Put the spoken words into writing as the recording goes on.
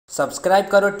Subscribe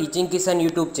કરો teaching Kishan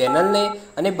YouTube ચેનલને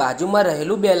અને બાજુમાં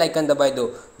રહેલું બેલ આઇકન દબાવી દો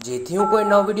જેથી હું કોઈ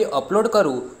નવો વિડીયો અપલોડ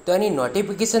કરું તો એની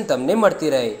નોટિફિકેશન તમને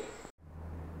મળતી રહે.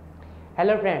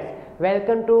 Hello friends,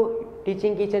 welcome to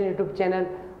teaching kitchen YouTube channel.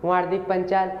 હું હાર્દિક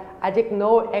પંચાલ આજે એક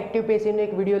નવો એક્ટિવ પેશીનો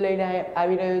એક વિડીયો લઈને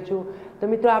આવી રહ્યો છું. તો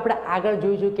મિત્રો, આપણે આગળ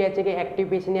જોઈ ચૂક્યા છે કે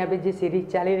એક્ટિવ પેશીની આપણી જે સિરીઝ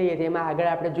ચાલી રહી હતી એમાં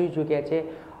આગળ આપણે જોઈ ચૂક્યા છે,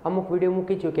 અમુક વિડીયો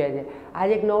મૂકી ચૂક્યા છે.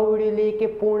 આજે એક નવો વિડીયો લઈએ કે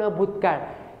પૂર્ણ ભૂતકાળ.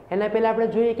 એના પહેલાં આપણે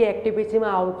જોઈએ કે એક્ટિવ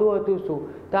પેશીમાં આવતું હતું શું.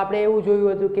 તો આપણે એવું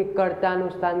જોયું હતું કે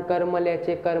કર્તાનું સ્થાન કર્મ લે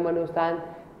છે, કર્મનું સ્થાન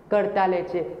કર્તા લે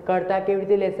છે. કર્તા કેવી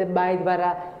રીતે લેશે? બાય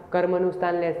દ્વારા કર્મનું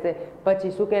સ્થાન લેશે.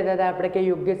 પછી શું કહેતા હતા આપણે કે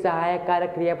યોગ્ય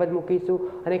સહાયકારક ક્રિયાપદ મૂકીશું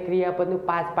અને ક્રિયાપદનું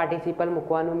પાસ્ટ પાર્ટિસિપલ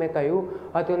મૂકવાનું મેં કહ્યું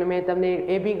હતું. અને મેં તમને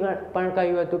એ બી પણ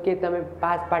કહ્યું હતું કે તમે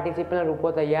પાસ્ટ પાર્ટિસિપલના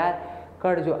રૂપો તૈયાર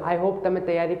કરજો. આઈ હોપ તમે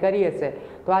તૈયારી કરી હશે.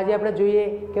 તો આજે આપણે જોઈએ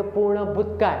કે પૂર્ણ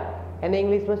ભૂતકાળ, એને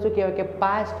ઇંગ્લિશમાં શું કહેવાય કે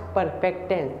પાસ્ટ પરફેક્ટ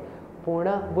ટેન્સ,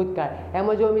 પૂર્ણ ભૂતકાળ.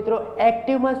 એમાં જો મિત્રો,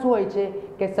 એક્ટિવમાં શું હોય છે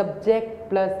કે subject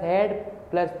plus had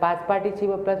plus past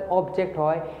participle plus object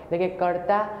હોય, એટલે કે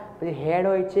કર્તા પછી હેડ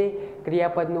હોય છે,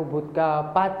 ક્રિયાપદનું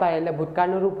પાસ્ટ એટલે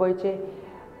ભૂતકાળનું રૂપ હોય છે,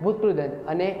 ભૂતકૃદંત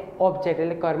અને ઓબ્જેક્ટ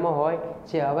એટલે કર્મ હોય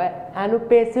છે. હવે આનું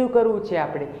પેસિવ કરવું છે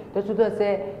આપણે, તો શું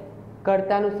થશે?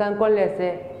 કર્તાનું સ્થાન કોણ લેશે?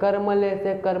 કર્મ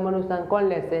લેશે. કર્મનું સ્થાન કોણ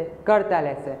લેશે? કર્તા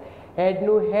લેશે.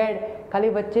 હેડનું હેડ,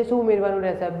 ખાલી વચ્ચે શું ઉમેરવાનું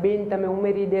રહેશે? બિન તમે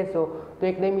ઉમેરી દેશો તો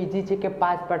એકદમ ઇઝી છે કે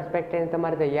પાસ્ટ પરફેક્ટ ટેન્સ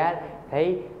તમારે તૈયાર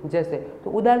થઈ જશે. તો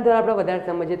ઉદાહરણ દ્વારા આપણે વધારે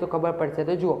સમજીએ તો ખબર પડશે.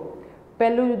 તો જુઓ,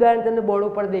 પહેલું જ ઉદાહરણ તમને બોર્ડ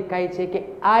ઉપર દેખાય છે કે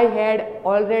આઈ had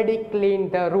already clean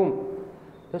the room.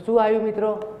 તો શું આવ્યું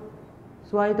મિત્રો?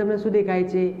 શું આવ્યું? તમને શું દેખાય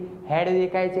છે? હેડ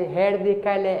દેખાય છે. હેડ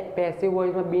દેખાય એટલે પેસિવ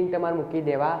વોઇસમાં બિન તમારે મૂકી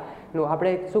દેવાનું.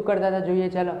 આપણે શું કરતા હતા જોઈએ.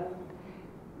 ચાલો,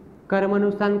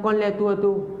 કર્મનું સ્થાન કોણ લેતું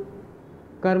હતું?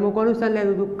 કર્મ કોનું સ્થાન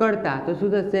લેતું હતું? કર્તા. તો શું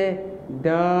થશે?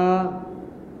 The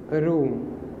room.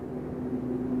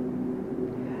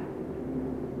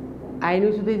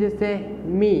 આઈનું શું થઈ જશે?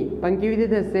 મી. પણ કેવી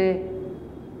રીતે થશે?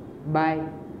 બાય.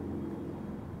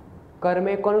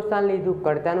 કર્મે કોનું સ્થાન લીધું?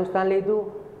 કર્તાનું સ્થાન લીધું.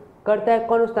 કર્તાએ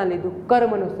કોનું સ્થાન લીધું?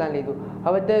 કર્મનું સ્થાન લીધું.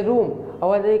 હવે ધ રૂમ,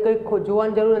 હવે કંઈ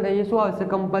જોવાની જરૂર નથી. એ શું આવશે?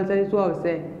 કમ્પલસરી શું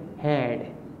આવશે? હેડ.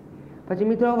 પછી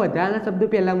મિત્રો, વધારાના શબ્દો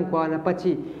પહેલાં મૂકવાના.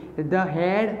 પછી ધ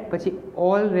હેડ, પછી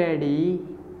ઓલરેડી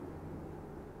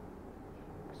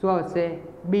શું આવશે?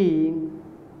 બીન.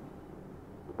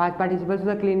 પાસ્ટ પાર્ટિસિપલ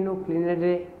શું? ક્લીનનું ક્લીન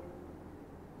રે.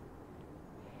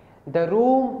 The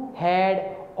room had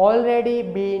already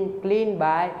bin clean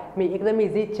by me. એકદમ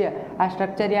ઇઝી જ છે. આ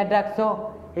સ્ટ્રક્ચર યાદ રાખશો,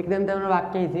 એકદમ તમારું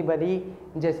વાક્ય ઇઝી બની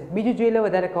જશે. બીજું જોઈ લે,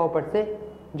 વધારે ખબર પડશે.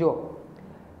 જો,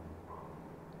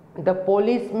 ધ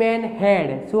પોલીસમેન હેડ.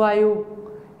 શું આવ્યું?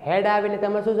 હેડ આવે એટલે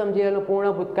તમે શું સમજી લેવાનું?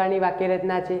 પૂર્ણ ભૂતકાળની વાક્ય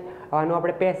રચના છે. આનું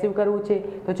આપણે પેસિવ કરવું છે.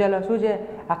 તો ચાલો, શું છે?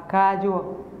 આખા જુઓ,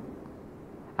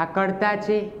 આ કર્તા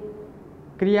છે,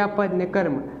 ક્રિયાપદ ને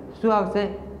કર્મ. શું આવશે?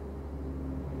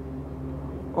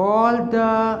 All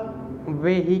the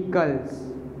vehicles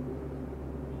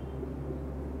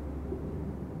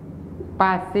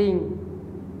passing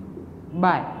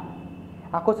by.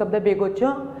 આખો શબ્દ ભેગો જ છે.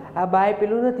 આ બાય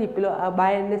પેલું નથી, પેલો આ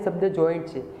બાય અને શબ્દ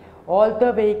જોઈન્ટ છે. All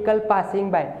the vehicle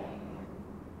passing by.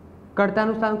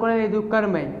 કર્તાનું સ્થાન કોણે લીધું?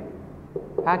 કર્મે.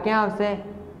 આ ક્યાં આવશે?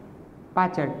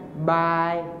 પાછળ.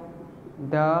 By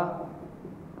the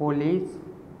police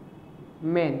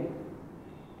main.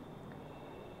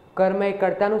 કર્મએ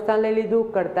કર્તાનું સ્થાન લઈ લીધું,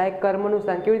 કર્તાએ કર્મનું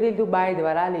સ્થાન કેવી રીતે લીધું? બાય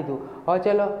દ્વારા લીધું. હવે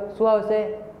ચલો, શું આવશે?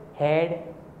 હેડ,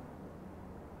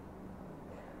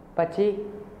 પછી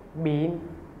બીન,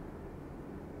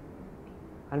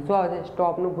 અને શું આવશે?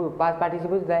 સ્ટોપનું પાસ્ટ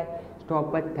પાર્ટિસિપલ થાય,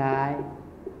 સ્ટોપ જ થાય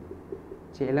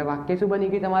છે. એટલે વાક્ય શું બની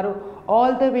ગયું તમારું?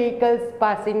 All the vehicles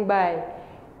passing by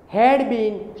head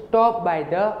bin stop by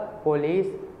the police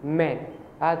main.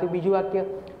 આ હતું બીજું વાક્ય.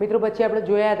 મિત્રો, પછી આપણે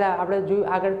જોયા હતા, આપણે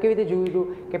આગળ કેવી રીતે જોયું હતું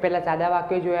કે પહેલાં સાદા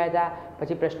વાક્યો જોયા હતા,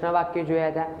 પછી પ્રશ્ન વાક્યો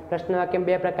જોયા હતા. પ્રશ્ન વાક્ય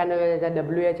બે પ્રકારના જોયા હતા,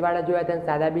 WH વાળા જોયા હતા અને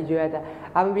સાદા બી જોયા હતા.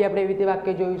 આમાં બી આપણે એવી રીતે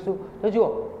વાક્ય જોઈશું. તો જુઓ,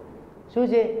 શું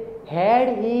છે? હેડ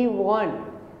હી won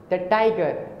the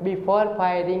tiger before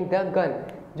firing the gun.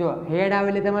 જો, હેડ આવે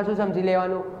એટલે તમારે શું સમજી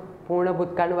લેવાનું? પૂર્ણ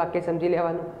ભૂતકાળનું વાક્ય સમજી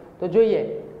લેવાનું. તો જોઈએ,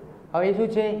 હવે શું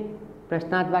છે?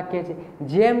 પ્રશ્નાર્થ વાક્ય છે.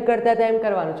 જેમ કરતા હતા એમ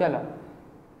કરવાનું. ચલો,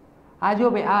 આ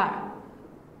જો ભાઈ, આ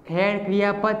હેડ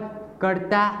ક્રિયાપદ,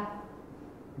 કર્તા,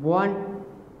 વોન્ટ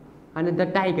અને ધ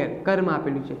ટાઈગર કર્મ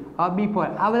આપેલું છે. હવે બિફોર,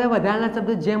 આ બધા વધારાના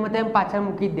શબ્દો જેમ હતા એમ પાછળ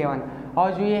મૂકી જ દેવાના.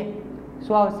 હવે જોઈએ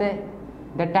શું આવશે?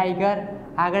 ધ ટાઈગર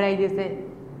આગળ આવી જશે.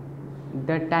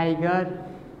 The tiger.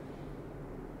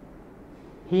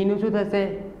 હીનું શું થશે?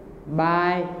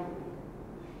 બાય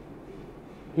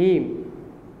હિમ.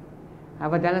 આ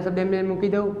વધારાના શબ્દ એમને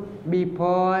મૂકી દઉં.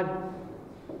 Before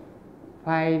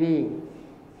firing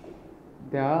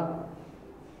the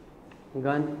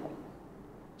gun.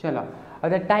 ચલો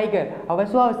હવે ટાઈગર. હવે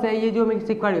શું આવશે? એ જો મેં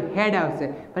શીખવાડ્યું હેડ આવશે,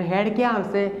 પણ હેડ ક્યાં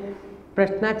આવશે?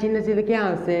 પ્રશ્નાચિહ્ન છે એટલે ક્યાં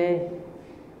આવશે?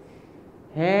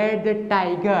 Had the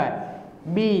tiger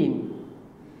bin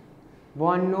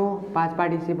વોનનું past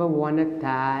participle von જ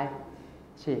થાય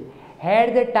છે.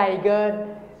 Had the tiger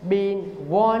bin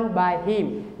von by him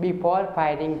before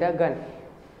firing the gun.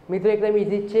 મિત્રો એકદમ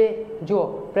ઇઝી છે. જો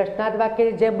પ્રશ્નાર્થ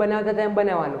વાક્ય જેમ બનાવતા તેમ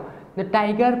બનાવવાનું. તો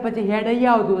ટાઈગર પછી હેડ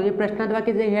અહીંયા આવતું, એ પ્રશ્નાર્થ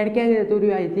વાક્ય જે હેડ ક્યાં જતું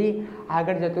રહ્યું? અહીંથી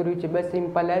આગળ જતું રહ્યું છે. બસ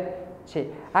સિમ્પલ જ છે.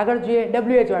 આગળ જોઈએ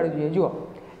WH વાળું જોઈએ. જુઓ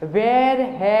વેર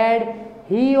હેડ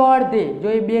હી ઓર ધે. જો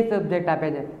એ બે સબ્જેક્ટ આપે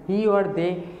છે, હી ઓર ધે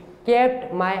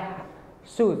કેપ્ટ માય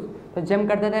શૂઝ. તો જેમ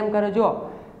કરતા તેમ કરો. જો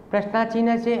પ્રશ્નાચિહ્ન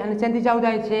છે અને શેનાથી ચાલુ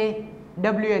થાય છે?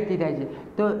 WH થી થાય છે.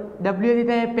 તો WH થી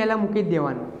થાય પહેલાં મૂકી જ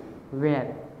દેવાનું વેર.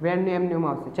 વેરનું એમને એમ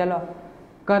આવશે. ચલો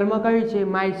કર્મ કયું છે?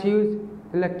 My shoes.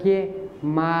 લખીએ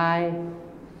માય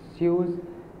શૂઝ.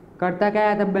 કરતા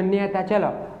કયા હતા? બંને હતા.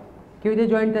 ચલો કેવી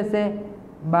રીતે જોઈન્ટ થશે?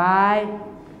 બાય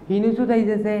હીનું શું થઈ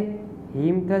જશે?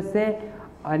 હિમ થશે.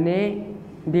 અને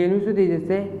ધેનું શું થઈ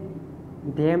જશે?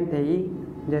 ધેમ થઈ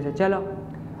જશે. ચલો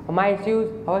માય શૂઝ.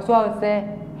 હવે શું આવશે?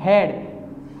 હેડ.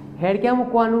 હેડ ક્યાં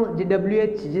મૂકવાનું? જે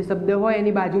WH જે શબ્દ હોય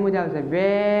એની બાજુમાં જ આવશે.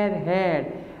 વેર હેડ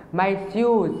my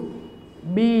shoes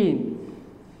bin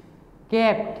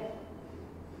kept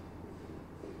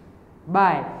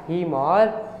by હિમ ઓર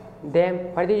ધેમ.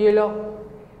 ફરીથી જોઈ લો.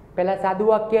 પહેલાં સાદું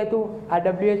વાક્ય હતું, આ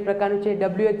WH પ્રકારનું છે.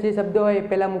 WH જે શબ્દ હોય એ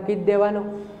પહેલાં મૂકી જ દેવાનો.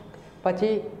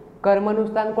 પછી કર્મનું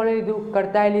સ્થાન કોણે લીધું?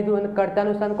 કર્તાએ લીધું. અને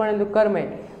કર્તાનું સ્થાન કોણે લીધું? કર્મે.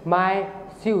 My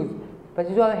shoes.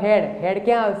 પછી શું? હેડ. હેડ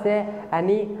ક્યાં આવશે?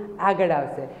 આની આગળ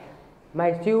આવશે.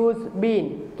 My shoes bin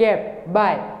kept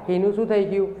by હીનું શું થઈ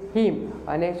ગયું? હિમ.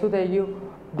 અને શું થઈ ગયું?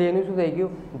 ધેનું શું થઈ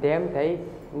ગયું? ધેમ થઈ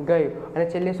ગયું. અને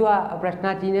છેલ્લે શું? આ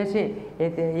પ્રશ્નાચિહ્ન છે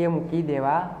એ મૂકી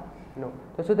દેવાનું.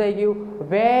 તો શું થઈ ગયું?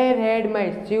 વેર હેડ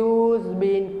my shoes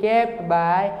bin kept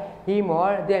by him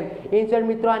or them. In short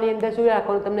મિત્રો આની અંદર શું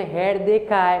રાખવાનું? તમને હેડ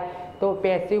દેખાય તો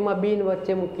પેસિવમાં બીન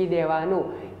વચ્ચે મૂકી દેવાનું.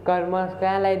 કર્મ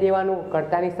ક્યાં લાવી દેવાનું?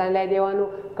 કર્તાની સ્થાને લાવી દેવાનું.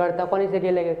 કર્તા કોની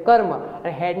જગ્યાએ લાગે? કર્મ.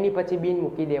 અને હેડની પછી બીન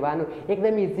મૂકી દેવાનું.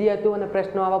 એકદમ ઇઝી હતું અને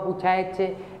પ્રશ્નો આવા પૂછાય જ છે.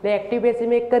 એટલે એક્ટિવ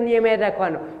પેસિવમાં એક જ નિયમ યાદ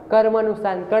રાખવાનો, કર્મનું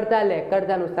સ્થાન કર્તા લે,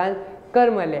 કર્તાનું સ્થાન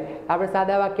કર્મ લે. આપણે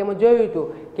સાદા વાક્યમાં જોયું હતું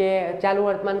કે ચાલુ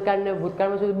વર્તમાન કાળ ને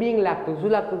ભૂતકાળમાં શું બિંગ લાગતું?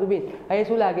 શું લાગતું હતું? બિન. અહીં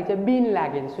શું લાગે છે? બિન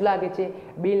લાગે છે. શું લાગે છે?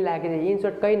 બિન લાગે છે. ઇન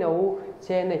શોર્ટ કંઈ નવું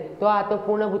છે નહીં. તો આ તો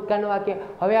પૂર્ણ ભૂતકાળનું વાક્ય.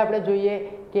 હવે આપણે જોઈએ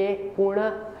કે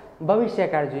પૂર્ણ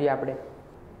ભવિષ્યકાળ જોઈએ. આપણે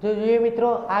જો જોઈએ મિત્રો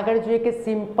આગળ જોઈએ કે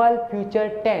સિમ્પલ ફ્યુચર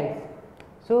ટેન્સ.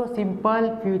 શું? સિમ્પલ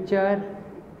ફ્યુચર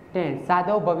ટેન્સ,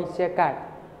 સાદો ભવિષ્યકાળ.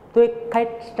 તો એક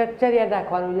ખાલી સ્ટ્રક્ચર યાદ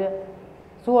રાખવાનું છે.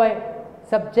 શું હોય?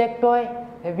 સબ્જેક્ટ હોય,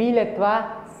 વિલ અથવા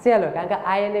સેલ હોય, કારણ કે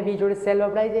આઈ અને વી જોડે સેલ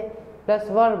વપરાય છે, પ્લસ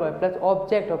વર્બ હોય, પ્લસ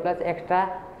ઓબ્જેક્ટ હોય, પ્લસ એક્સ્ટ્રા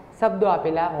શબ્દો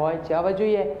આપેલા હોય છે. હવે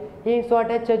જોઈએ ઇન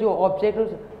શોર્ટ જ છે. જુઓ ઓબ્જેક્ટનું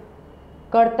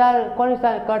કર્તા કોનું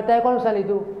સ્થાન? કર્તાએ કોનું સ્થાન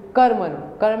લીધું? કર્મનું.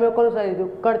 કર્મે કોનું સ્થાન લીધું?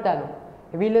 કર્તાનું.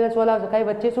 વિલ અને સોલ આવશે. ખાલી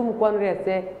વચ્ચે શું મૂકવાનું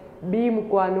રહેશે? બી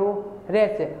મૂકવાનું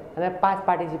રહેશે. અને પાસ્ટ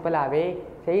પાર્ટિસિપલ આવે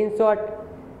છે. ઇન શોર્ટ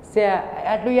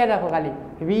આટલું યાદ રાખો. ખાલી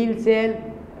will shall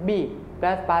be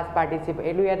plus past participle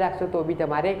એટલું યાદ રાખશો તો બી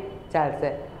તમારે ચાલશે.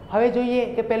 હવે જોઈએ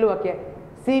કે પહેલું વાક્ય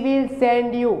she will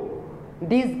send you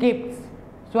this gifts.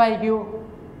 શું આવી ગયું?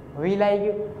 વિલ આવી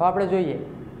ગયું. હવે આપણે જોઈએ.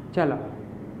 ચલો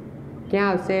ક્યાં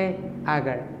આવશે?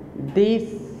 આગળ ધીસ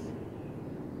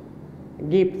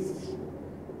ગિફ્ટ્સ.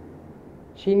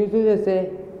 શીનું શું થશે?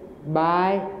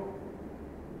 By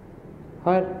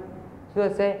her. શું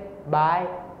થશે? By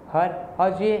her. હવે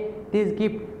જોઈએ ધીસ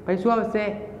ગિફ્ટ. પછી શું આવશે?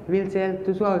 Will cell.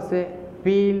 તો શું આવશે?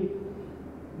 Will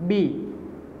be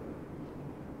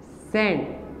send.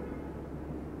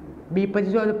 બી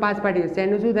પછી શું આવશે? Past participle.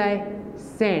 સેન્ડનું શું થાય?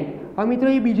 સેન્ડ. હવે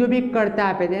મિત્રો એ બીજો બી કરતા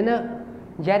આપે છે ને.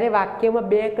 જ્યારે વાક્યમાં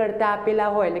બે કરતા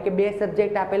આપેલા હોય એટલે કે બે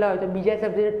સબ્જેક્ટ આપેલા હોય તો બીજા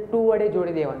સબ્જેક્ટ ટુ વડે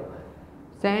જોડી દેવાનું.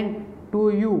 Send to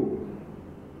you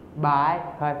by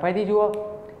her. ફરીથી જુઓ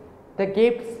ધ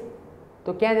ગિફ્ટ્સ.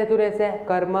 તો ક્યાં જતું રહેશે?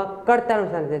 કર્મ કર્તાનું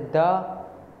સ્થાન છે.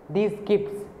 The this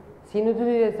gifts. સીનું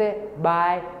શું જશે?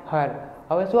 By her.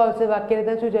 હવે શું આવશે? વાક્યની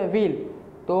અંદર શું છે? વિલ.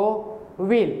 તો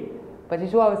વિલ. પછી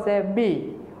શું આવશે? બી.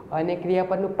 અને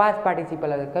ક્રિયાપદનું પાસ્ટ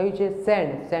પાર્ટિસિપલ આવશે. કયું છે?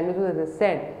 સેન્ડ. સેન્ડનું શું થશે?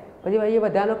 સેન્ડ. પછી એ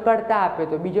બધાનો કરતા આપે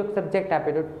તો બીજો સબ્જેક્ટ આપે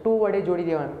તો ટુ વડે જોડી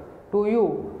દેવાનું. To you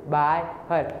by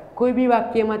her. કોઈ બી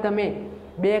વાક્યમાં તમે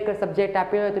બે સબ્જેક્ટ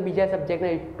આપ્યો હોય તો બીજા સબ્જેક્ટને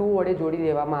ટુ વડે જોડી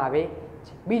દેવામાં આવે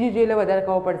છે. બીજું જોઈએ એટલે વધારે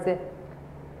ખબર પડશે.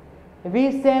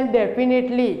 We shall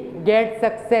definitely gate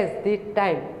success this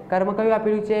time. કર્મ કયું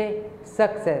આપેલું છે?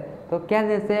 સક્સેસ. તો ક્યાં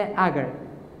જશે? આગળ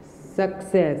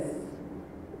સક્સેસ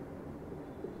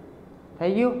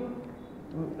થઈ ગયું.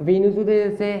 વીનું શું થઈ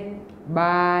જશે?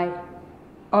 બાય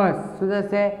અસ. શું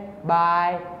થશે?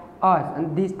 બાય અસ, અને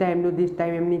ધીસ ટાઈમનું ધીસ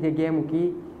ટાઈમ એમની જગ્યાએ મૂકી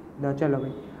દો. ચલો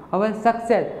ભાઈ, હવે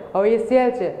સક્સેસ, હવે એ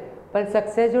સેલ છે પણ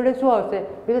સક્સેસ જોડે શું આવશે?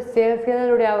 તો સેલ્સ કેના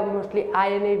જોડે આવે? મોસ્ટલી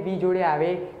આઈ અને વી જોડે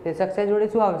આવે. સક્સેસ જોડે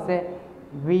શું આવશે?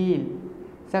 વિલ.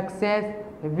 Success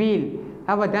will.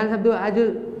 આ બધા શબ્દો, આ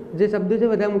જે શબ્દો છે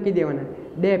બધા મૂકી દેવાના.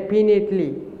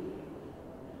 ડેફિનેટલી,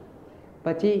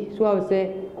 પછી શું આવશે?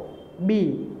 બી,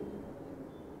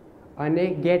 અને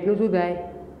ગેટનું શું થાય?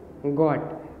 Got.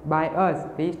 By us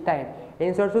this time.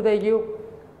 Any short શું થઈ ગયું?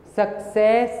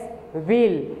 Success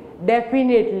will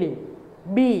definitely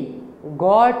B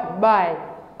got by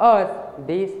us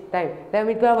this time. એટલે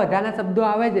મિત્રો આ બધાના શબ્દો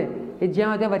આવે છે કે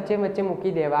જ્યાં ત્યાં વચ્ચે વચ્ચે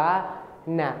મૂકી દેવા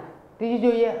ના. ત્રીજું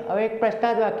જોઈએ, હવે એક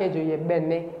પ્રશ્નાર્થ વાક્ય જોઈએ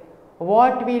બેનને.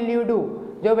 What will you do?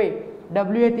 જો ભાઈ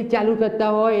ડબલ્યુ થી ચાલુ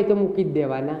થતા હોય એ તો મૂકી જ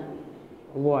દેવાના.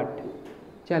 વોટ.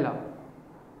 ચલો,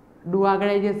 ડુ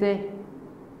આગળ આવી જશે,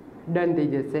 ડન થઈ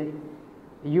જશે.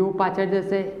 યુ પાછળ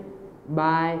જશે,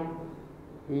 બાય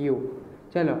યુ.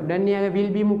 ચલો, ડનની આગળ વિલ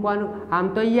બી મૂકવાનું.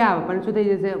 આમ તો અહીંયા આવે પણ શું થઈ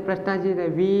જશે? પ્રશ્નાર્થ છે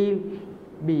will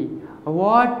be.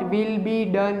 What will be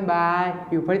done by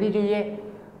you. ફરીથી જોઈએ,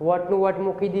 વોટનું વોટ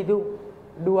મૂકી દીધું,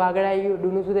 ડુ આગળ આવી ગયું,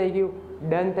 ડુનું શું થઈ ગયું?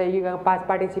 ડન થઈ ગયું, કારણ પાસ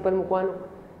પાર્ટિસિપલ મૂકવાનું.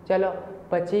 ચલો,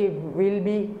 પછી વિલ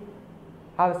બી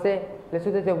આવશે એટલે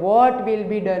શું થશે? What will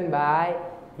be done by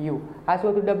you. આ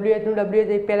શું હતું? ડબલ્યુએચનું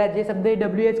ડબલ્યુએચ પહેલાં જે શબ્દ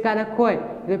ડબલ્યુએચ કારક હોય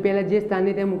તો પહેલાં જે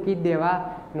સ્થાને તે મૂકી જ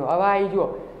દેવાનું. હવે આવી જુઓ,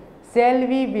 shall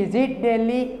we visit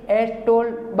Delhi as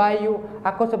told by you.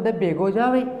 આખો શબ્દ ભેગો જ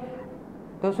આવે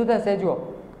તો શું થશે? જુઓ,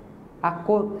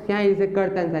 આખો ક્યાં આવી જશે?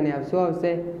 કર્તા સ્થાને આવશે. શું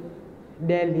આવશે?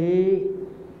 Delhi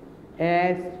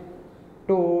as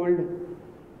told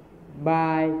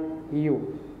by you.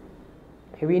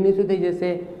 વીનું શું થઈ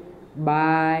જશે?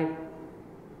 બાય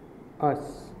અસ.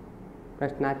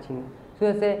 પ્રશ્નાર્થ ચિહ્ન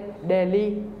શું થશે? દિલ્હી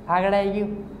આગળ આવી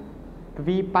ગયું,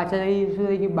 વી પાછળ આવી ગયું, શું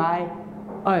થઈ ગયું? બાય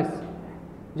અસ.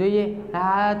 જોઈએ,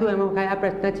 આ હતું એમાં ખાલી આ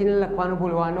પ્રશ્નાર્થ ચિહ્ન લખવાનું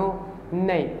ભૂલવાનું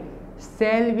નહીં.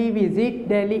 Shall we visit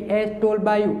Delhi as told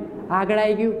by you. આગળ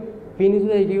આવી ગયું, વીનું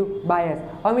શું થઈ ગયું? બાય અસ.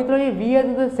 હવે મિત્રો એ વી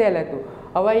હતું તો સેલ હતું.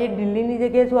 હવે એ દિલ્હીની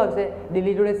જગ્યાએ શું આવશે?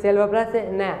 દિલ્હી જોડે સેલ વપરાશે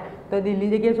ના, તો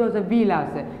દિલ્હી જગ્યાએ શું આવશે? વિલ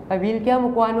આવશે. વિલ ક્યાં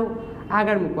મૂકવાનું?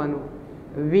 આગળ મૂકવાનું.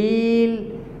 Will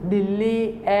Delhi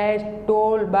as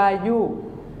told by you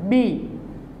B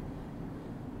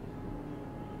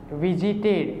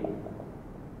visited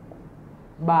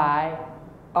by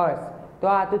અસ. તો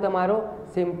આ હતું તમારો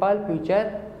સિમ્પલ ફ્યુચર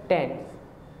ટેન્સ.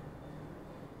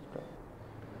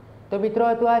 તો મિત્રો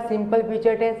હતું આ સિમ્પલ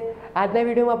ફ્યુચર ટેન્સ. આજના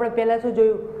વિડીયોમાં આપણે પહેલાં શું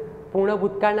જોયું? પૂર્ણ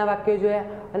ભૂતકાળના વાક્યો જોયા,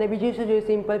 અને બીજું શું જોયું?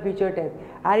 Simple future tense.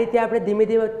 આ રીતે આપણે ધીમે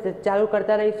ધીમે ચાલુ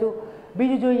કરતા રહીશું.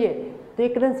 બીજું જોઈએ તો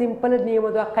એકદમ સિમ્પલ જ નિયમ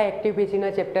હતો આખા એક્ટિવ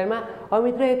પીસીના ચેપ્ટરમાં. હવે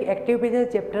મિત્રો એક એક્ટિવ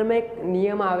પીસીના ચેપ્ટરમાં એક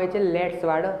નિયમ આવે છે લેટ્સ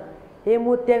વાળો. એ હું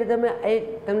અત્યારે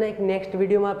તમને એક નેક્સ્ટ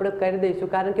વિડીયોમાં આપણે કરી દઈશું,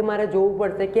 કારણ કે મારે જોવું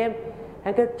પડશે. કેમ?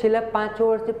 કારણ કે છેલ્લા 5-6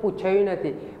 વર્ષથી પૂછાયું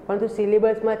નથી, પરંતુ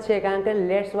સિલેબસમાં છે, કારણ કે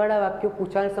લેટ્સવાળા વાક્યો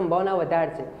પૂછવાની સંભાવના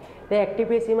વધારે છે. તો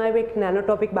એક્ટિવ પીસીમાં એક નાનો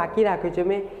ટોપિક બાકી રાખ્યો છે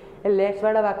મેં, એ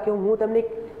લેટ્સવાળા વાક્યો હું તમને એક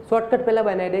શોર્ટકટ પહેલાં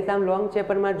બનાવી દઈશ. આમ લોંગ છે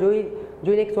પણ મારે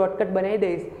જોઈને એક શોર્ટકટ બનાવી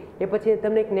દઈશ. એ પછી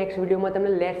તમને એક નેક્સ્ટ વિડીયોમાં તમને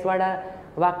લેટ્સવાળા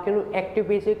વાક્યનું એક્ટિવ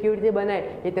પીસી કેવી રીતે બનાય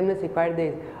એ તમને શીખવાડી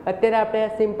દઈશ. અત્યારે આપણે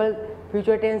સિમ્પલ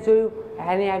ફ્યુચર ટેન્સ જોયું,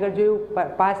 એની આગળ જોયું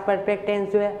પાસ્ટ પરફેક્ટ ટેન્સ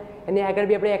જોયા, એની આગળ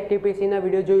બી આપણે એક્ટિવ પીસીના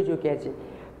વિડીયો જોઈ ચૂક્યા છીએ.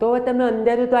 તો હવે તમને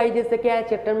અંદાજો તો આવી જશે કે આ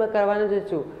ચેપ્ટરમાં કરવાનું જ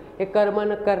શું? એ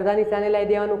કર્તા નિશાને લાવી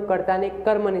દેવાનું, કર્તાને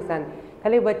કર્મ નિશાન.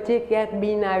 ખાલી વચ્ચે ક્યાંક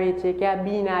બીન આવે છે, ક્યાં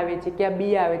બીન આવે છે, ક્યાં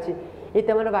બી આવે છે, એ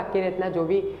તમારે વાક્ય રચના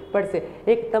જોવી પડશે.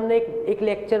 તમને એક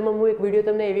લેક્ચરમાં હું એક વિડીયો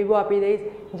તમને એવી બહુ આપી દઈશ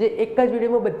જે એક જ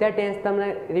વિડીયોમાં બધા ટેન્સ તમને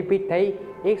રિપીટ થઈ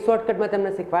એક શોર્ટકટમાં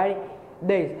તમને શીખવાડી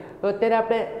દઈશ. તો અત્યારે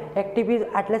આપણે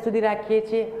એક્ટિવિટીઝ આટલા સુધી રાખીએ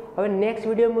છીએ. હવે નેક્સ્ટ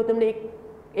વિડીયોમાં હું તમને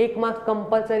એક માર્ક્સ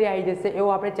કમ્પલસરી આવી જશે એવો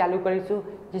આપણે ચાલુ કરીશું,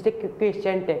 જે છે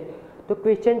ક્વેશ્ચન ટેગ. તો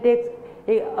ક્વેશ્ચન ટેગ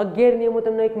એ 11 નિયમો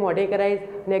તમને એક મોઢે કરાવીશ,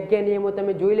 અને 11 નિયમો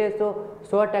તમે જોઈ લેશો,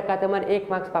 100% તમારે 1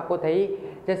 માર્ક્સ પાકો થઈ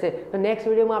જશે. તો નેક્સ્ટ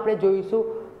વિડીયોમાં આપણે જોઈશું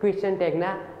ક્વેશ્ચન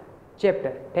ટેગના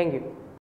ચેપ્ટર. Thank you.